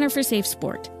U.S. Center for Safe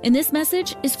Sport. And this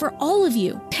message is for all of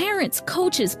you, parents,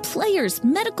 coaches, players,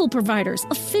 medical providers,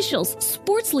 officials,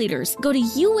 sports leaders. Go to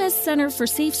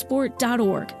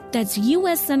uscenterforsafesport.org. That's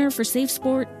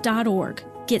uscenterforsafesport.org.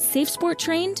 Get safe sport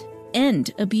trained,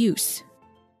 end abuse.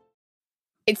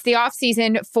 It's the off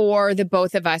season for the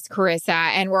both of us, Carissa,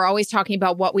 and we're always talking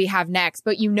about what we have next.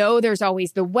 But there's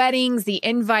always the weddings, the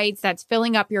invites that's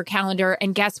filling up your calendar.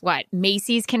 And guess what?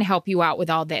 Macy's can help you out with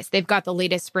all this. They've got the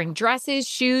latest spring dresses,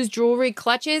 shoes, jewelry,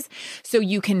 clutches, so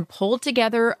you can pull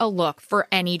together a look for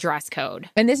any dress code.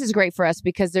 And this is great for us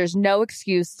because there's no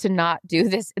excuse to not do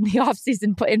this in the off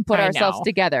season and put ourselves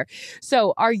together.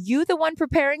 So are you the one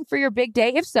preparing for your big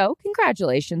day? If so,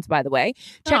 congratulations, by the way.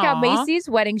 Check out Macy's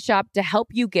Wedding Shop to help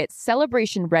you get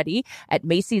celebration ready at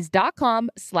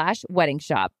Macys.com/wedding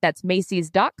shop. That's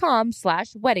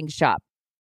Macys.com/wedding shop.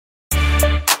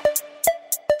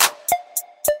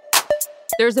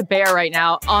 There's a bear right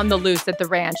now on the loose at the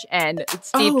ranch, and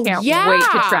Steve can't wait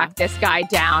to track this guy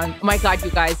down. Oh my God, you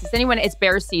guys, it's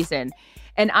bear season.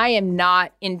 And I am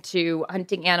not into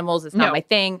hunting animals. It's not my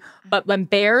thing. But when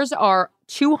bears are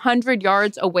 200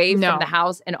 yards away from the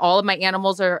house and all of my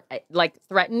animals are like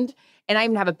threatened, and I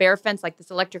even have a bear fence, like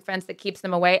this electric fence that keeps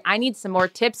them away. I need some more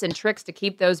tips and tricks to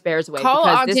keep those bears away. Call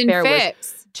because Ogden this bear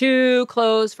Phipps. was too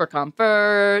close for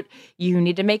comfort. You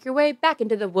need to make your way back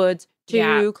into the woods.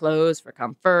 Too close for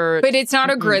comfort. But it's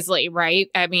not a grizzly, right?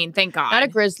 I mean, thank God. Not a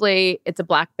grizzly. It's a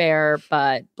black bear,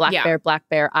 but black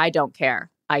bear. I don't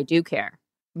care. I do care.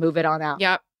 Move it on out.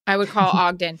 Yep. I would call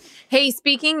Ogden. Hey,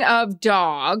 speaking of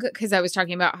dog, because I was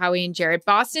talking about Howie and Jared,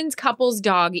 Boston's couple's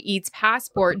dog eats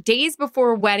passport days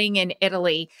before wedding in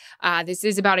Italy. This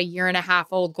is about a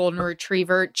 1.5-year-old golden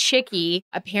retriever, Chicky.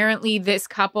 Apparently, this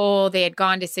couple, they had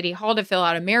gone to City Hall to fill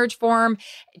out a marriage form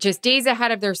just days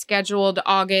ahead of their scheduled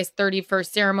August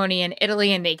 31st ceremony in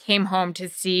Italy, and they came home to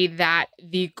see that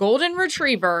the golden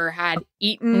retriever had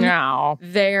eaten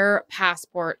their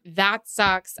passport. That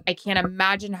sucks. I can't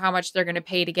imagine how much they're going to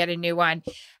pay to get a new one.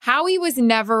 Howie was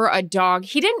never a dog.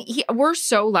 We're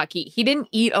so lucky. He didn't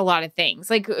eat a lot of things.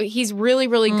 Like, he's really,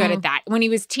 really good at that. When he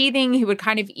was teething, he would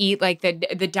kind of eat like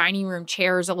the dining room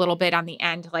chairs a little bit on the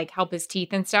end to like help his teeth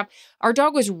and stuff. Our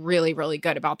dog was really, really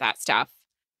good about that stuff.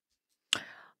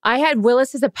 I had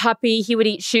Willis as a puppy. He would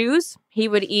eat shoes. He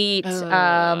would eat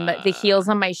the heels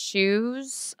on my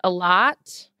shoes a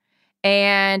lot.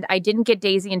 And I didn't get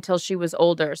Daisy until she was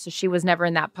older. So she was never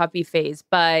in that puppy phase.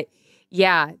 But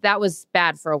yeah, that was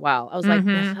bad for a while. I was like,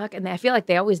 the fuck? And I feel like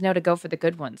they always know to go for the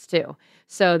good ones too.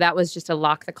 So that was just a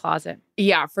lock the closet.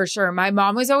 Yeah, for sure. My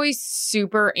mom was always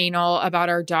super anal about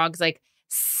our dogs, like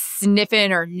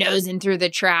sniffing or nosing through the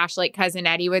trash, like Cousin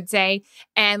Eddie would say.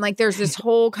 And like there's this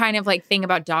whole kind of like thing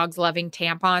about dogs loving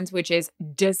tampons, which is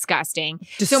disgusting.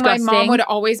 So my mom would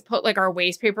always put like our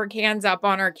waste paper cans up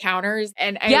on our counters.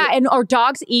 And and our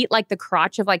dogs eat like the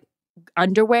crotch of like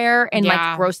underwear and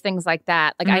like gross things like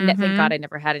that. Like thank God I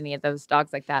never had any of those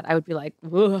dogs like that. I would be like,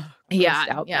 ugh,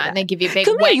 and they give you a big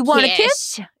Come wet here, you want a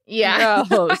kiss? kiss? Yeah.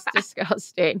 Gross,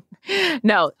 disgusting.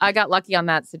 No, I got lucky on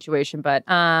that situation, but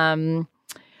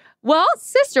well,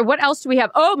 sister, what else do we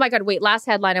have? Oh my God, wait, last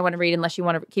headline I want to read unless you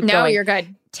want to keep going. No, you're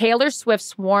good. Taylor Swift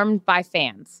swarmed by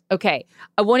fans. Okay,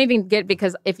 I won't even get,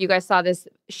 because if you guys saw this,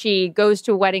 she goes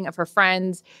to a wedding of her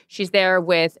friends. She's there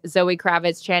with Zoe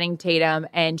Kravitz, Channing Tatum,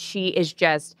 and she is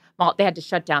just, well, they had to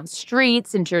shut down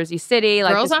streets in Jersey City,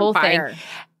 like Girls this whole on fire. thing.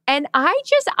 And I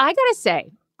gotta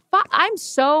say,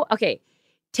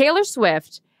 Taylor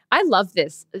Swift, I love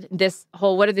this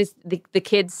whole, what are the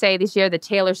kids say this year, the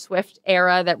Taylor Swift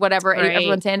era, that whatever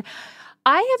everyone's in.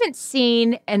 I haven't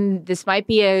seen, and this might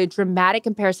be a dramatic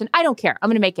comparison, I don't care, I'm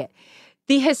going to make it.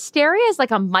 The hysteria is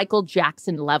like a Michael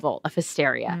Jackson level of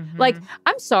hysteria. Like,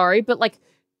 I'm sorry, but like,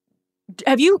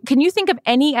 can you think of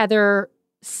any other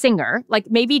singer, like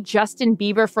maybe Justin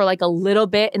Bieber for like a little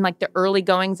bit in like the early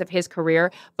goings of his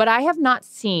career, but I have not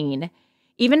seen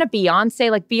even a Beyonce.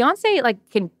 Like Beyonce like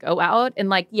can go out and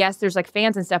like, yes, there's like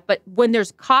fans and stuff, but when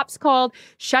there's cops called,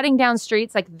 shutting down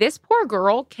streets, like this poor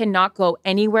girl cannot go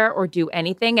anywhere or do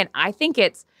anything. And I think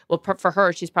it's, well, for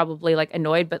her, she's probably like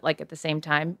annoyed, but like at the same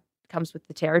time comes with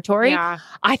the territory. Yeah.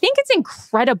 I think it's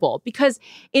incredible because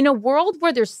in a world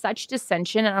where there's such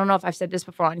dissension, and I don't know if I've said this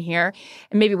before on here,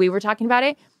 and maybe we were talking about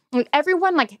it, like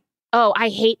everyone like oh, I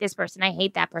hate this person. I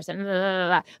hate that person. Blah, blah,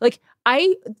 blah. Like,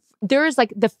 there's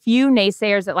like the few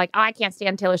naysayers that like, oh, I can't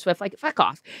stand Taylor Swift. Like, fuck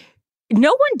off. No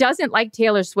one doesn't like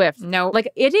Taylor Swift. No.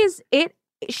 Like,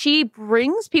 she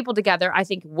brings people together, I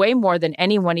think, way more than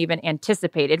anyone even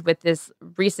anticipated with this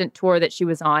recent tour that she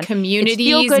was on.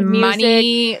 Communities,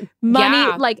 money,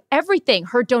 yeah. Like everything.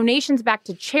 Her donations back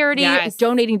to charity,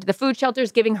 donating to the food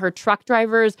shelters, giving her truck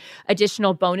drivers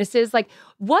additional bonuses. Like,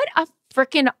 what a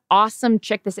freaking awesome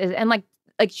chick this is. And like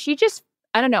she just,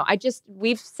 I don't know.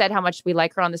 We've said how much we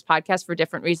like her on this podcast for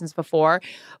different reasons before,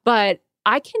 but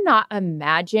I cannot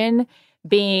imagine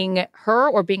being her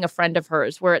or being a friend of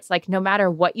hers where it's like no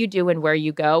matter what you do and where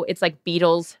you go, it's like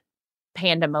Beatles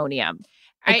pandemonium.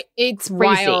 Like, it's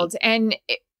crazy. Wild. And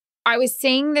I was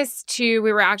saying this we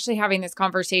were actually having this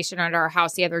conversation at our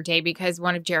house the other day because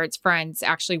one of Jared's friends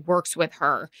actually works with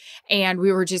her. And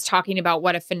we were just talking about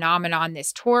what a phenomenon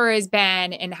this tour has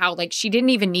been and how like she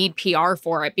didn't even need PR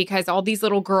for it because all these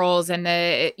little girls and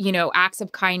the, acts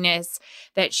of kindness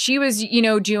that she was,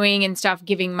 doing and stuff,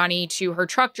 giving money to her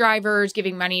truck drivers,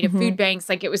 giving money to food banks,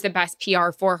 like it was the best PR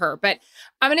for her. But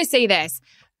I'm going to say this.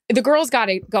 The girl's got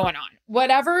it going on.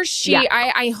 Whatever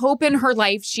I hope in her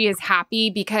life she is happy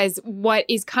because what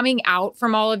is coming out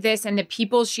from all of this and the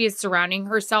people she is surrounding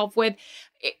herself with,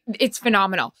 it's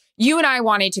phenomenal. You and I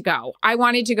wanted to go. I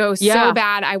wanted to go so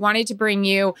bad. I wanted to bring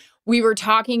you. We were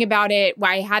talking about it.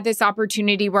 I had this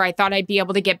opportunity where I thought I'd be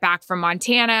able to get back from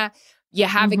Montana. You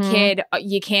have a kid.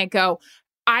 You can't go.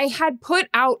 I had put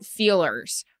out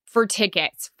feelers for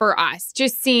tickets for us,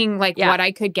 just seeing like what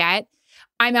I could get.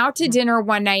 I'm out to dinner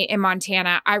one night in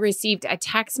Montana. I received a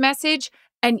text message,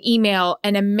 an email,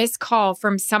 and a missed call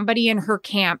from somebody in her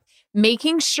camp,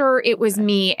 making sure it was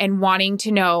me and wanting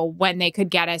to know when they could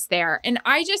get us there. And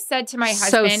I just said to my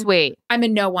husband, so sweet. I'm a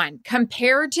no one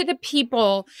compared to the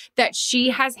people that she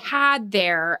has had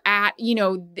there at,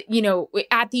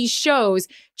 at these shows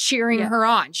cheering her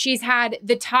on. She's had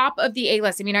the top of the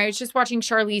A-list. I mean, I was just watching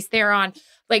Charlize Theron,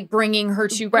 like bringing her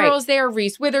two girls there,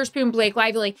 Reese Witherspoon, Blake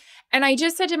Lively. And I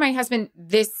just said to my husband,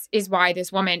 this is why this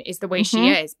woman is the way she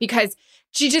is, because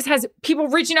she just has people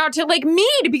reaching out to like me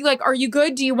to be like, are you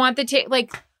good? Do you want the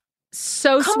like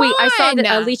so sweet. I saw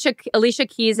that Alicia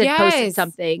Keys had posted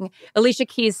something. Alicia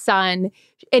Keys' son,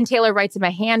 and Taylor writes him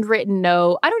a handwritten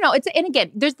note. I don't know. And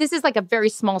again, this is like a very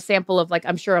small sample of like,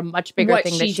 I'm sure a much bigger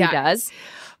thing that she does.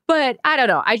 But I don't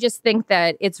know. I just think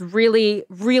that it's really,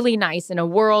 really nice in a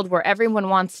world where everyone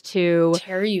wants to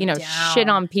tear you down, shit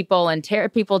on people and tear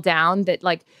people down, that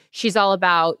like she's all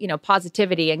about,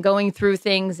 positivity and going through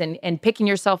things and picking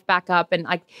yourself back up. And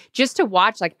like just to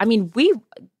watch, like, I mean, we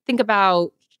think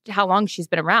about how long she's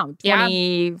been around,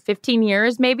 15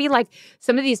 years, maybe. Like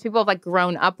some of these people have like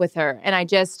grown up with her. And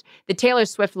the Taylor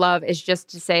Swift love is just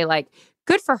to say like,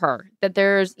 good for her that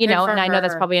there's, and I know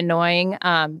that's probably annoying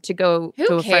to go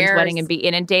to a friend's wedding and be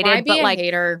inundated. Why be but a like,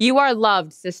 hater? You are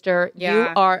loved, sister. Yeah.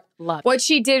 You are loved. What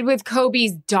she did with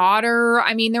Kobe's daughter,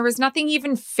 I mean, there was nothing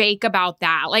even fake about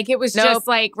that. Like, it was just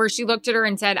like where she looked at her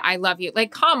and said, I love you.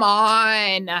 Like, come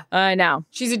on. I know.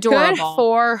 She's adorable. Good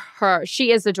for her.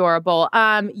 She is adorable.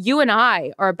 You and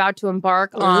I are about to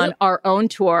embark on our own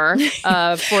tour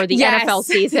for the NFL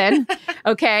season.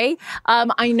 Okay.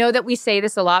 I know that we say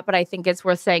this a lot, but I think it's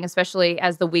worth saying, especially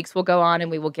as the weeks will go on and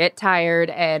we will get tired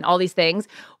and all these things.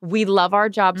 We love our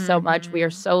job so much. We are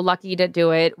so lucky to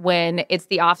do it. When it's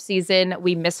the off season,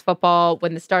 we miss football.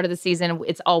 When the start of the season,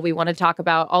 it's all we want to talk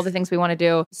about, all the things we want to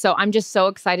do. So I'm just so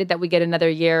excited that we get another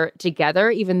year together,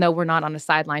 even though we're not on a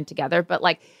sideline together, but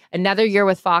like another year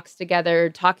with Fox together,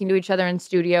 talking to each other in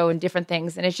studio and different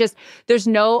things. And it's just,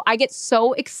 I get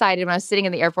so excited when I was sitting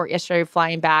in the airport yesterday,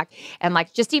 flying back, and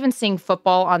like just even seeing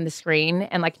football on the screen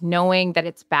and like knowing that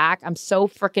it's back. I'm so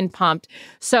freaking pumped.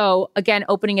 So again,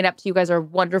 opening it up to you guys, are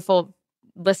wonderful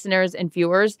listeners and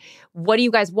viewers. What do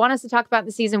you guys want us to talk about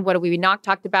this season? What have we not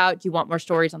talked about? Do you want more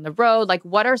stories on the road? Like,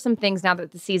 what are some things now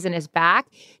that the season is back?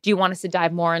 Do you want us to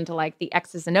dive more into like the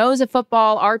X's and O's of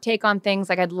football, our take on things?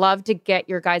 Like, I'd love to get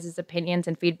your guys' opinions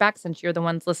and feedback since you're the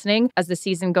ones listening as the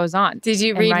season goes on. Did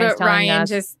you read what Ryan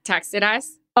just texted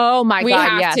us? Oh my God, we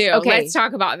have yes. to. Okay. Let's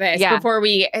talk about this before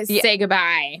we say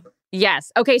goodbye.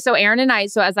 Yes. Okay. So Aaron and I,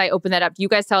 as I open that up, you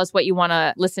guys tell us what you want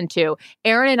to listen to.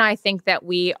 Aaron and I think that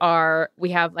we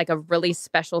have like a really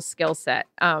special skill set.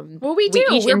 Well, we do.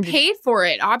 We're paid for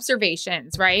it.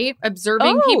 Observations, right?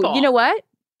 Observing people. You know what?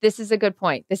 This is a good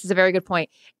point. This is a very good point.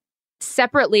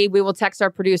 Separately, we will text our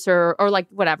producer or like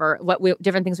whatever,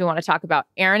 different things we want to talk about.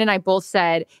 Aaron and I both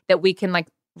said that we can like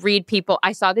read people.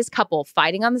 I saw this couple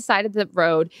fighting on the side of the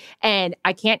road and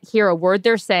I can't hear a word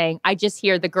they're saying. I just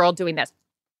hear the girl doing this.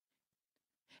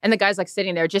 And the guy's like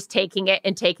sitting there just taking it.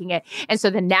 And so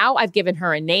then now I've given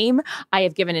her a name. I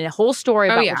have given it a whole story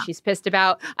about what she's pissed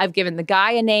about. I've given the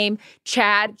guy a name,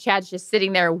 Chad. Chad's just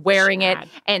sitting there wearing it.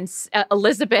 And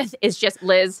Elizabeth is just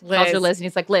Liz. Calls her Liz. And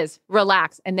he's like, Liz,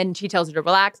 relax. And then she tells her to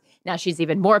relax. Now she's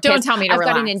even more pissed. Don't tell me to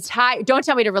relax. Don't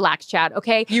tell me to relax, Chad,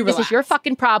 okay? This is your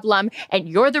fucking problem, and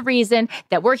you're the reason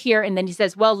that we're here. And then he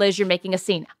says, well, Liz, you're making a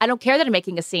scene. I don't care that I'm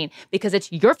making a scene because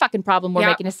it's your fucking problem we're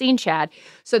making a scene, Chad.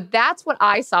 So that's what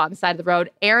I saw on the side of the road.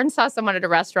 Aaron saw someone at a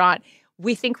restaurant.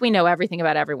 We think we know everything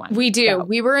about everyone. We do. So.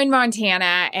 We were in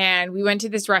Montana and we went to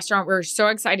this restaurant we were so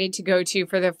excited to go to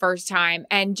for the first time.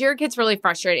 And Jared gets really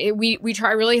frustrated. We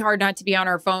try really hard not to be on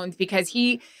our phones because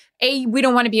we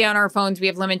don't want to be on our phones. We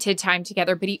have limited time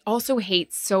together, but he also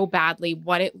hates so badly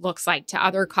what it looks like to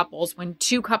other couples when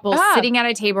two couples sitting at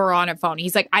a table or on a phone.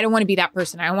 He's like, I don't want to be that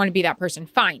person. I don't want to be that person.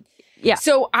 Fine. Yeah.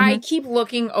 So I keep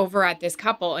looking over at this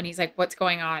couple and he's like, what's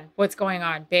going on? What's going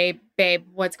on? Babe,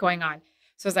 what's going on?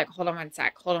 So I was like, hold on one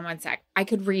sec. I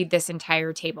could read this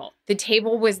entire table. The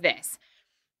table was this.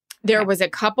 There was a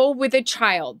couple with a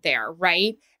child there,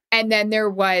 right? And then there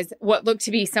was what looked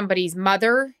to be somebody's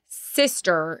mother,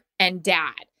 sister, and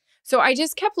dad. So I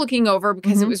just kept looking over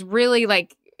because it was really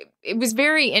like, it was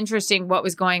very interesting what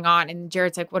was going on. And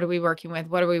Jared's like, what are we working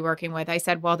with? I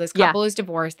said, well, this couple is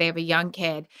divorced. They have a young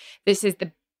kid. This is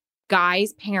the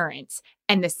guy's parents.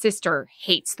 And the sister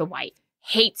hates the wife.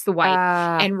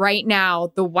 And right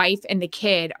now, the wife and the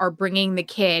kid are bringing the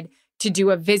kid to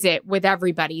do a visit with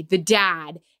everybody, the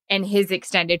dad and his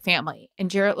extended family.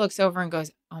 And Jared looks over and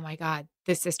goes, oh my God,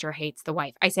 the sister hates the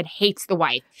wife. I said, hates the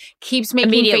wife. Keeps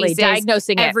making faces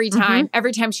diagnosing every time.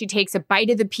 Every time she takes a bite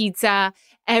of the pizza,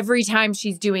 every time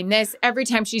she's doing this, every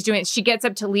time she's doing it, she gets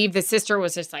up to leave. The sister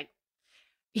was just like,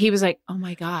 he was like, oh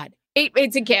my God.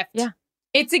 It's a gift. Yeah.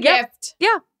 It's a gift.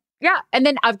 Yeah. Yeah. And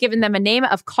then I've given them a name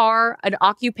of car, an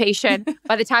occupation.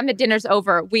 By the time the dinner's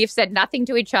over, we have said nothing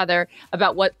to each other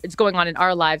about what is going on in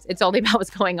our lives. It's only about what's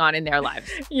going on in their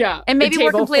lives. Yeah. And maybe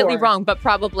we're completely wrong, but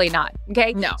probably not.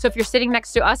 Okay? No. So if you're sitting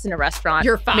next to us in a restaurant,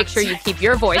 you're fucked. Make sure you keep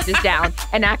your voices down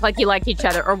and act like you like each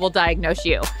other or we'll diagnose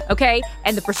you. Okay?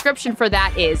 And the prescription for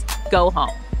that is go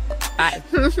home. Bye.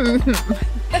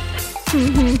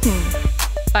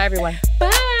 Bye, everyone.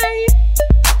 Bye.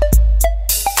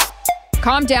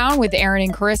 Calm Down with Aaron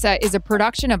and Carissa is a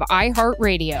production of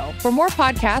iHeartRadio. For more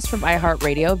podcasts from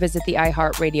iHeartRadio, visit the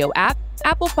iHeartRadio app,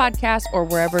 Apple Podcasts, or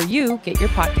wherever you get your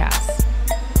podcasts.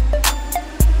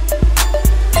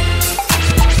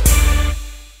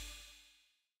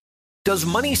 Does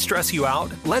money stress you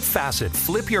out? Let Facet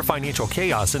flip your financial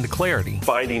chaos into clarity.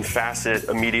 Finding Facet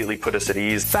immediately put us at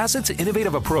ease. Facet's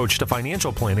innovative approach to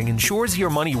financial planning ensures your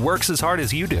money works as hard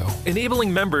as you do,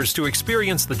 enabling members to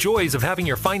experience the joys of having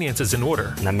your finances in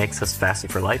order. And that makes us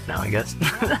Facet for life now, I guess.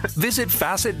 Visit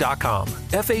Facet.com,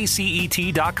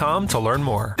 FACET.com to learn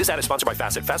more. This ad is sponsored by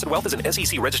Facet. Facet Wealth is an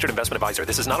SEC registered investment advisor.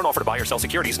 This is not an offer to buy or sell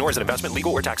securities, nor is it investment,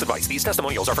 legal, or tax advice. These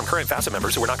testimonials are from current Facet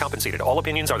members who are not compensated. All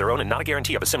opinions are their own and not a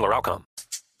guarantee of a similar outcome.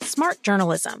 Smart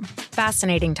journalism.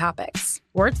 Fascinating topics.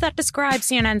 Words that describe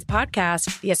CNN's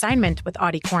podcast, The Assignment with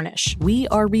Audie Cornish. We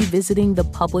are revisiting the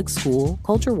public school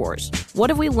culture wars. What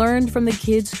have we learned from the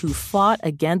kids who fought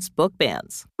against book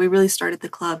bans? We really started the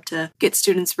club to get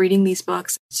students reading these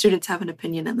books. Students have an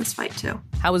opinion in this fight, too.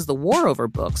 How has the war over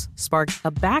books sparked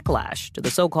a backlash to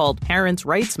the so-called parents'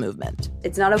 rights movement?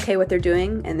 It's not okay what they're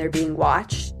doing, and they're being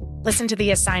watched. Listen to The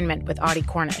Assignment with Audie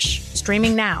Cornish.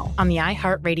 Streaming now on the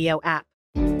iHeartRadio app.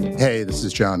 Hey, this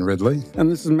is John Ridley.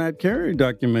 And this is Matt Carey,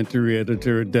 documentary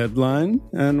editor at Deadline.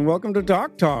 And welcome to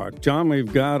Doc Talk. John,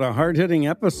 we've got a hard-hitting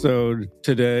episode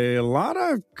today. A lot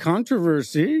of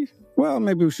controversy. Well,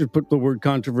 maybe we should put the word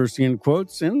controversy in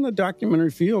quotes in the documentary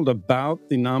field about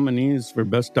the nominees for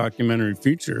Best Documentary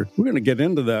Feature. We're going to get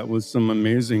into that with some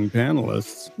amazing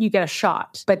panelists. You get a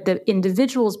shot, but the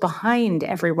individuals behind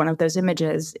every one of those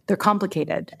images, they're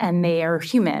complicated and they are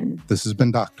human. This has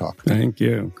been Doc Talk. Thank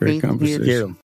you. Great conversation. Thank you.